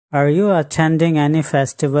Are you attending any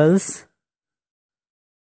festivals?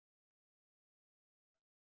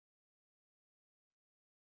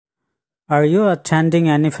 Are you attending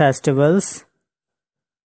any festivals?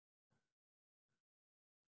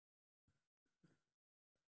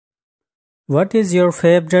 What is your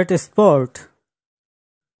favorite sport?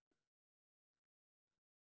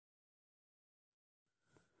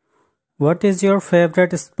 What is your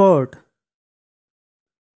favorite sport?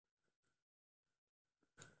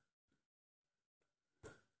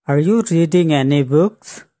 Are you reading any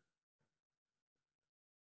books?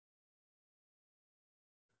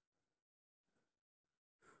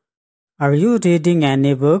 Are you reading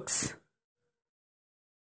any books?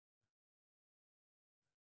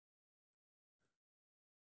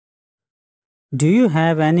 Do you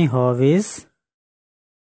have any hobbies?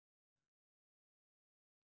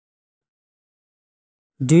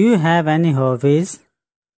 Do you have any hobbies?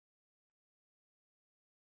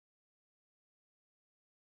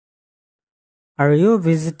 Are you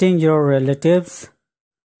visiting your relatives?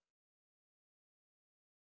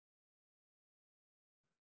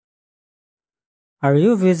 Are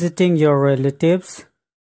you visiting your relatives?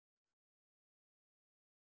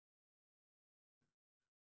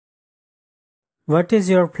 What is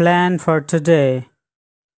your plan for today?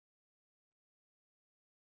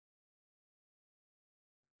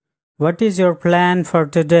 What is your plan for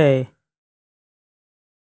today?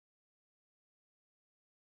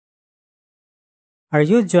 Are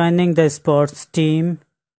you joining the sports team?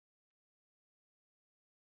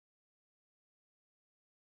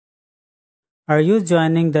 Are you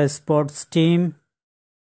joining the sports team?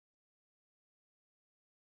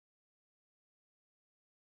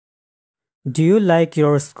 Do you like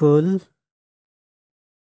your school?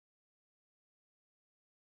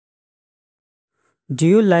 Do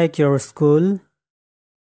you like your school?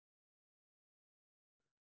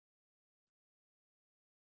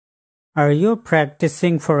 Are you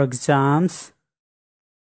practicing for exams?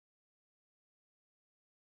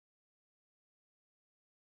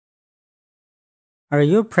 Are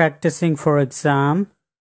you practicing for exam?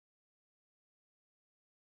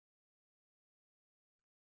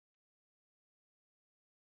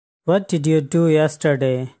 What did you do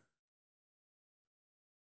yesterday?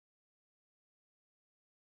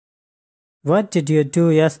 What did you do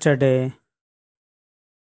yesterday?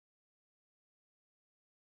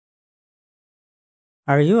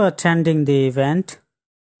 Are you attending the event?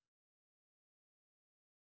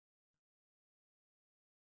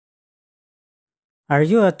 Are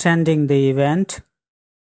you attending the event?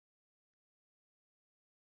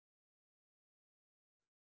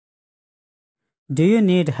 Do you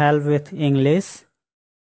need help with English?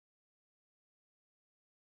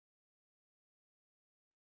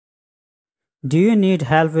 Do you need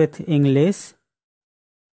help with English?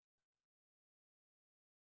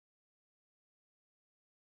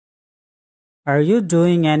 Are you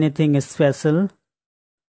doing anything special?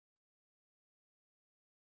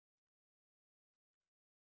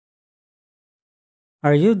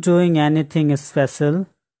 Are you doing anything special?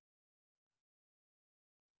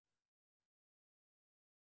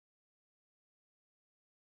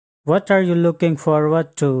 What are you looking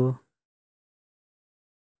forward to?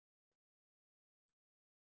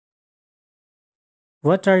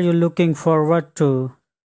 What are you looking forward to?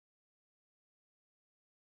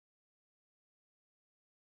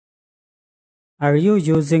 Are you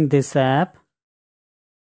using this app?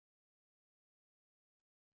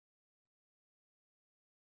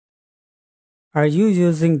 Are you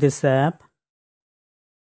using this app?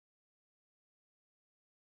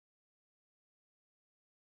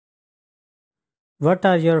 What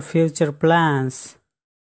are your future plans?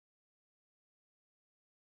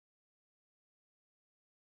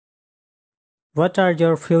 What are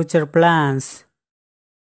your future plans?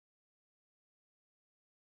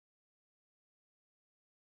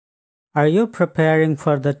 Are you preparing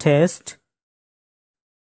for the test?